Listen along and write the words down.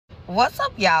What's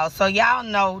up, y'all? So y'all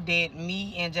know that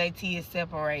me and JT is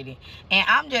separated, and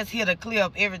I'm just here to clear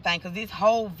up everything because this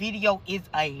whole video is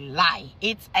a lie.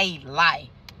 It's a lie.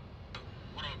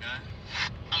 What up,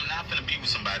 guy? I'm not gonna be with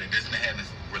somebody that's been having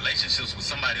relationships with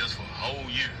somebody else for a whole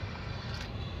year.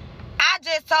 I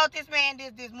just told this man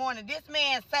this morning. This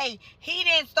man say he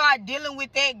didn't start dealing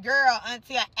with that girl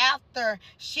until after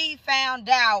she found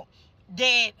out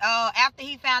that after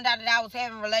he found out that I was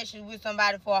having relations with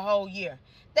somebody for a whole year.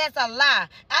 That's a lie.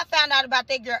 I found out about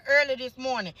that girl early this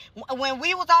morning. When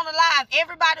we was on the live,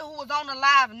 everybody who was on the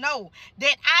live know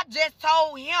that I just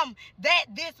told him that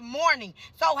this morning.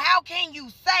 So how can you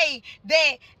say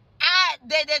that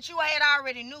that you had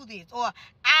already knew this? Or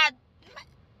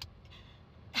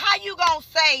how you gonna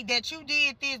say that you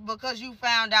did this because you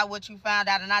found out what you found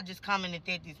out and I just commented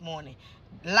that this morning?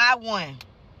 Lie one.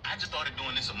 I just started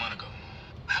doing this a month ago.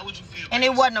 How would you feel? And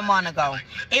it wasn't a month ago.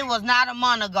 It was not a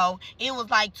month ago. It was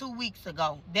like 2 weeks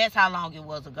ago. That's how long it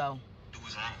was ago. It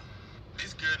was wrong.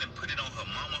 This girl done put it on her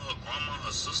mama, her grandma,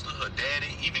 her sister, her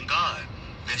daddy, even God,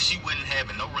 that she wouldn't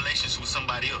have no relationship with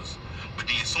somebody else. But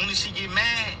then as soon as she get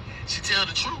mad, she tell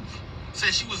the truth.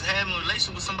 Said she was having a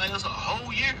relationship with somebody else a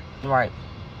whole year. Right.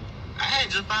 I had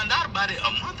just found out about it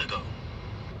a month ago.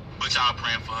 But y'all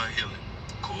praying for her healing.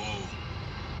 Cool.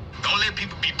 Don't let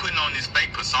people be putting on this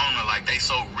fake persona like they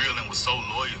so real and was so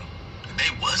loyal. They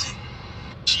wasn't.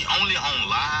 She only on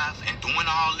live and doing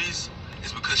all this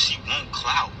is because she want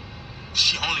clout.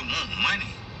 She only want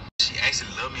money. She actually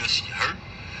love me or she hurt.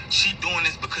 She doing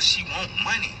this because she want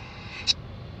money.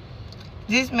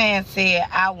 This man said,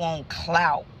 I want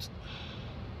clout.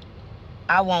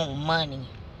 I want money.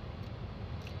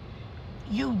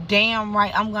 You damn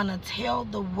right I'm gonna tell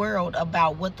the world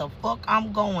about what the fuck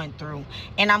I'm going through,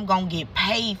 and I'm gonna get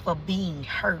paid for being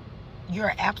hurt.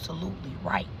 You're absolutely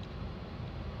right.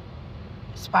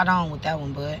 Spot on with that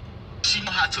one, bud. She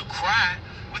know how to cry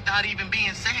without even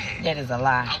being sad. That is a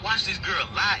lie. I watched this girl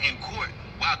lie in court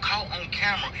while caught on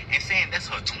camera and saying that's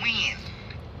her twin.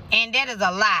 And that is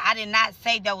a lie. I did not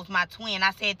say that was my twin.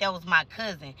 I said that was my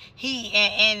cousin. He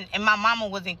and my mama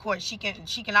was in court. She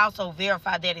can also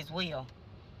verify that as well.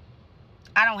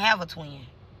 I don't have a twin.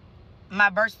 My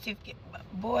birth certificate,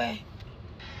 boy.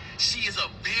 She is a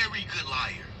very good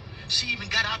liar. She even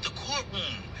got out the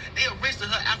courtroom. They arrested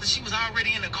her after she was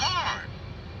already in the car.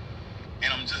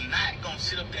 And I'm just not gonna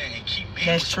sit up there and keep being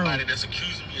with somebody that's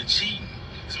accusing me of cheating.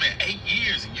 It's been 8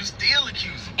 years and you still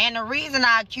accusing me. And the reason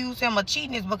I accuse him of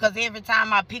cheating is because every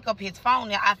time I pick up his phone,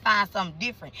 I find something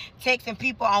different. Texting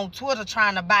people on Twitter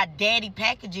trying to buy daddy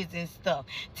packages and stuff.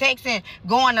 Texting,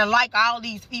 going to like all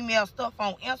these female stuff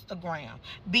on Instagram.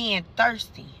 Being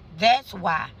thirsty. That's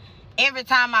why. Every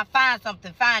time I find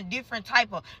something, find different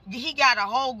type of... He got a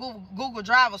whole Google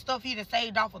Drive of stuff he done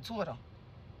saved off of Twitter.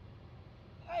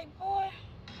 Hey, boy.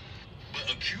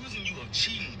 But accusing you of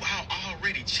cheating while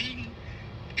already cheating...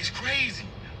 it's crazy,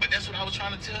 but that's what I was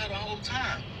trying to tell her the whole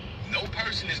time. No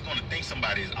person is going to think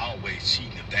somebody is always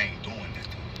cheating if they ain't doing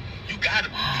nothing. You got to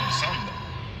be doing something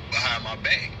behind my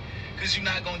back, because you're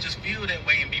not going to just feel that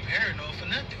way and be paranoid for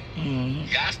nothing.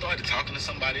 Mm-hmm. Yeah, I started talking to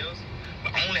somebody else,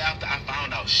 but only after I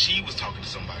found out she was talking to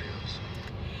somebody else.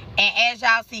 And as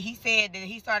y'all see, he said that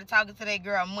he started talking to that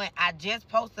girl a month. I just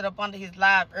posted up under his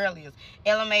live earlier.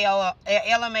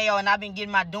 LMAO, and I've been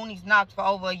getting my doonies knocked for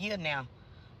over a year now.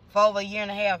 For over a year and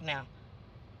a half now.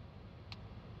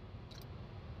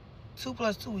 2 +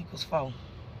 2 = 4.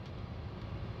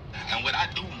 And what I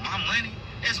do with my money,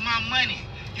 it's my money.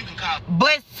 You can call.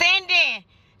 But sending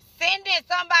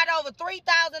somebody over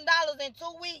 $3,000 in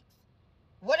 2 weeks.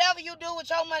 Whatever you do with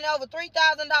your money over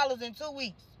 $3,000 in 2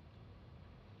 weeks.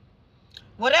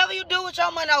 Whatever you do with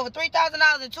your money over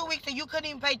 $3,000 in 2 weeks and you couldn't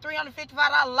even pay $355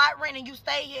 lot rent and you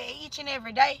stay here each and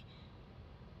every day.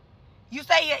 You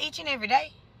stay here each and every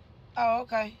day. Oh,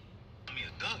 okay. You can call me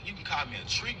a duck, you can call me a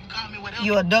trick, you can call me whatever.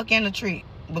 You a duck and a trick.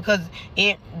 Because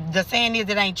the saying is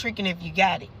it ain't tricking if you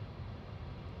got it.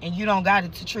 And you don't got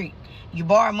it to trick. You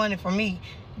borrow money from me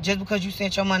just because you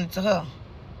sent your money to her.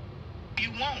 You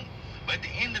won't. But at the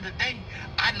end of the day,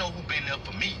 I know who been there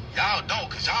for me. Y'all don't,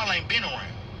 because y'all ain't been around.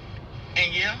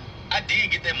 And yeah, I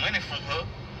did get that money from her,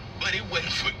 but it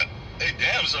wasn't for, it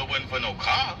damn sure wasn't for no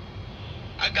car.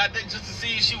 I got that just to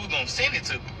see if she was going to send it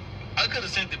to me. I could have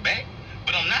sent it back,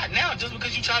 but I'm not now just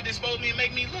because you tried to expose me and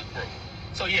make me look broke.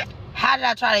 So yeah. How did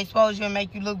I try to expose you and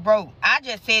make you look broke? I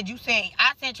just said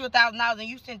I sent you $1,000 and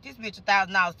you sent this bitch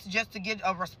 $1,000 just to get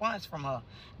a response from her.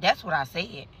 That's what I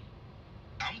said.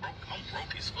 I'm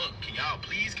broke as fuck. Can y'all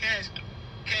please cash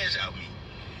out me?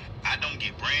 I don't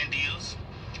get brand deals.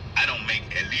 I don't make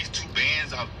at least 2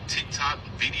 bands off TikTok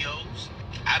videos.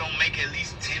 I don't make at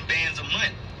least 10 bands a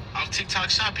month off TikTok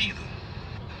shop either.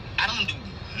 I don't do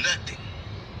nothing.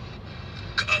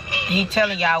 He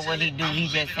telling y'all what he do. He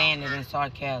just saying it in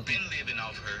sarcasm. Been living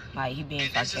off her. Like he being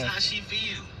sarcastic. That's just how she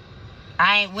feel.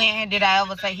 When did I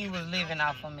ever say he was living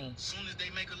off of me? As soon as they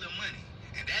make a little money.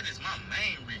 And that is my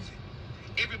main reason.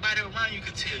 Everybody around you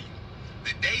can tell you.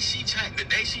 The day she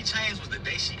changed was the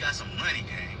day she got some money,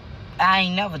 gang. I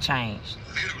ain't never changed.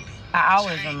 Literally. I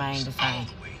always remained the same. All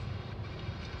the way.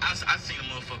 I seen a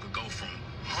motherfucker go from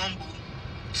humble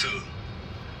to,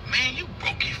 man, you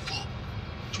broke your foot.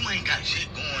 You ain't got shit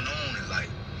going on and like,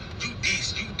 you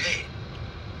this, you that.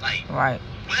 Like, right.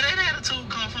 Where that attitude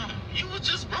come from? You was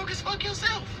just broke as fuck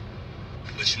yourself.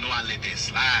 But you know I let that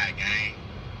slide, gang.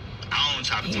 I don't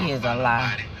try to talk about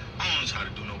nobody. I don't try to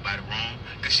do nobody wrong.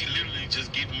 Cause she literally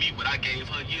just gave me what I gave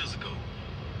her years ago.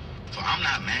 So I'm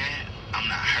not mad. I'm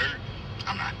not hurt.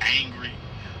 I'm not angry.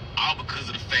 All because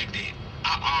of the fact that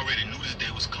I already knew this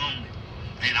day was coming.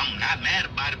 And I'm not mad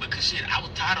about it because shit, I was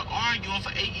tired of arguing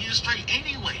for 8 years straight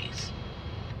anyways.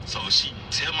 So she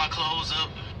tear my clothes up.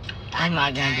 I'm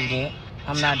not gonna do that.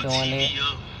 I'm not doing that.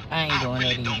 I ain't doing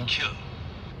that either. Don't care.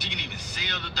 She can even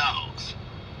sell the dogs.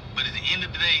 But at the end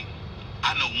of the day,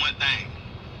 I know one thing.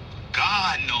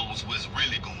 God knows what's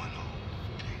really going on.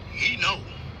 He know.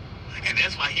 And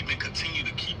that's why he been continue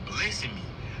to keep blessing me.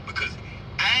 Because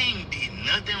I ain't did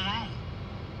nothing wrong.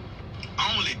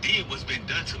 I only did what's been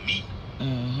done to me.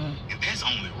 And that's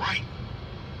only right.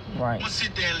 Right. I'm gonna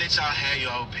sit there and let y'all have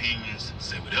your opinions.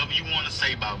 Say whatever you want to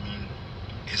say about me.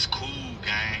 It's cool,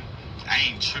 gang. I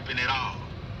ain't tripping at all.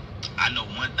 I know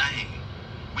one thing.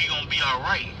 We gonna be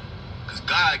alright. Cause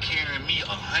God carrying me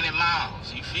 100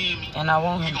 miles. You feel me? And I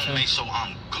want him to. He gonna make sure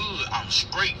I'm good. I'm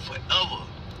straight forever.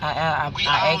 I ask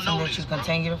him that you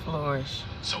continue to flourish.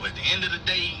 So at the end of the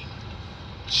day,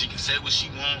 she can say what she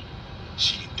want.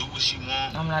 She can do what she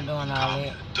want. I'm not doing all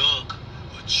that. A duck,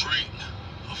 a trick,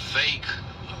 a fake,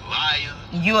 a liar.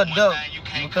 You a duck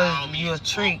because you a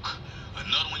trick.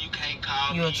 Another one you can't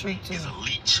call you me a trick too. Is a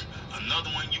leech. Another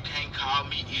one you can't call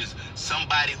me is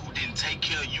somebody who didn't take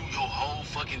care of you your whole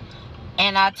fucking.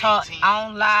 And I talked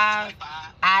on live.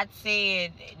 I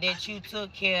said that you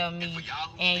took care of me,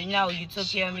 and you know you took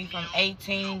care of me from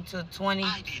 18 to 20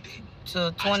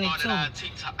 to 22,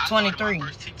 23.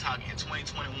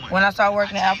 When I started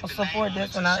working at Apple Support,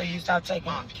 that's when you stopped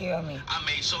taking care of me. I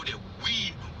made sure that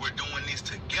we were doing this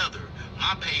together.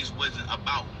 My page wasn't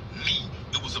about me.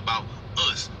 It was about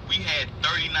us. We had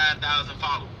 39,000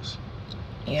 followers.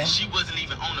 Yeah. She wasn't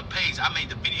even on the page. I made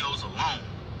the videos alone.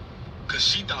 Because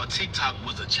she thought TikTok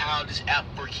was a childish app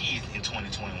for kids in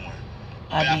 2021.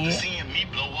 But after seeing me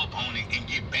blow up on it and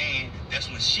get banned, that's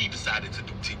when she decided to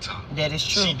do TikTok. That is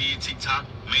true. She did TikTok,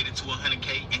 made it to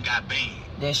 100K, and got banned.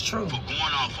 That's true. For going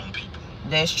off on people.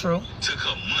 That's true. Took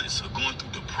her months of going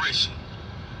through depression.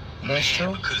 That's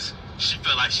true. Because she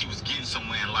felt like she was getting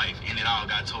somewhere in life, and it all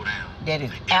got tore down. That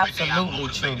is absolutely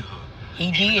true.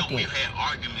 He did that. We've had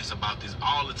arguments about this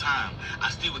all the time. I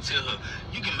still would tell her,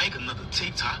 you can make another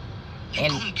TikTok. You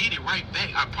gonna get it right back.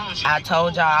 I promise you. I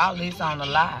told y'all all this on the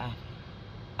live.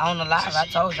 On the live, I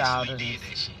told y'all all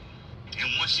this. And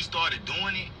once she started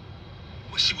doing it,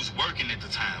 well, she was working at the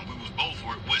time. We was both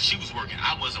working. Well, she was working.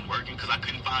 I wasn't working because I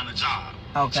couldn't find a job.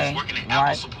 Okay. She was working at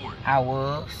Apple Support. I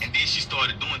was. And then she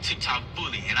started doing TikTok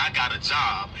fully, and I got a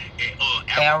job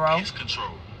at Arrow Pest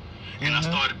Control. And I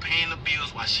started paying the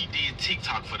bills while she did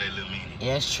TikTok for that little minute.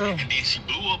 Yeah, it's true. And then she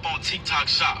blew up on TikTok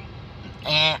Shop.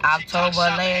 And October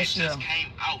last year. Just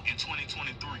came out in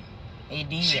 2023. It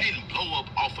did. She didn't blow up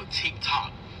off of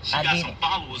TikTok. She got some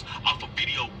followers off a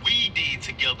video we did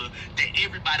together that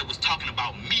everybody was talking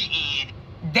about me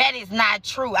in. That is not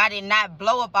true. I did not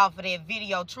blow up off of that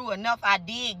video. True enough, I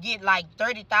did get like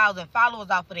 30,000 followers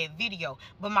off of that video.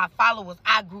 But my followers,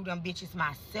 I grew them bitches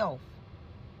myself.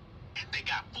 They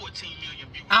got 14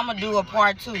 million views. I'm going to do a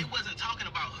part 2. They wasn't talking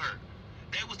about her.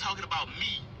 They was talking about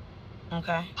me.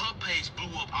 Okay. Her page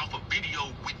blew up off a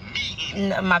video with me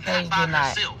in it. No, my page did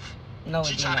not. Herself. No, it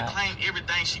did not. She tried to claim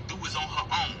everything she do is on her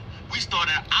own. We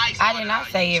started. I did not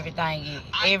say everything.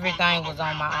 Everything was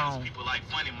on my own. People like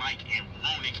Funny Mike and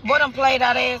Ronick. What them played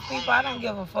out ass people? I don't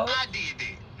give a fuck. I did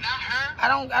that. Not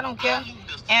her. I don't care.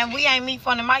 And we ain't meet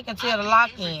Funny Mike until the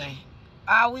lock in.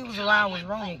 All we was around was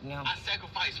Ronick now. I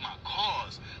sacrificed my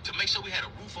cars to make sure we had a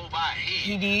roof over our head.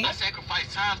 He did. I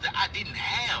sacrificed times that I didn't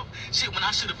have. Shit, when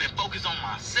I should have been focused on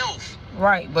myself.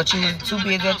 Right, but you was too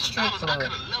busy at the strip club. I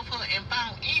could have left her and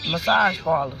found any massage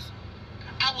parlors.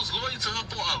 I was loyal to her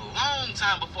for a long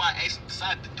time before I actually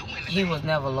decided to do anything. He was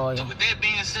never loyal. So with that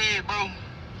being said, bro, I'm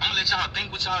gonna let y'all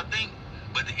think what y'all think.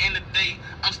 But at the end of the day,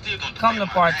 I'm still gonna come to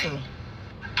part 2.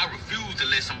 I refuse to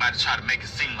let somebody try to make it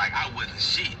seem like I wasn't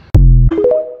shit.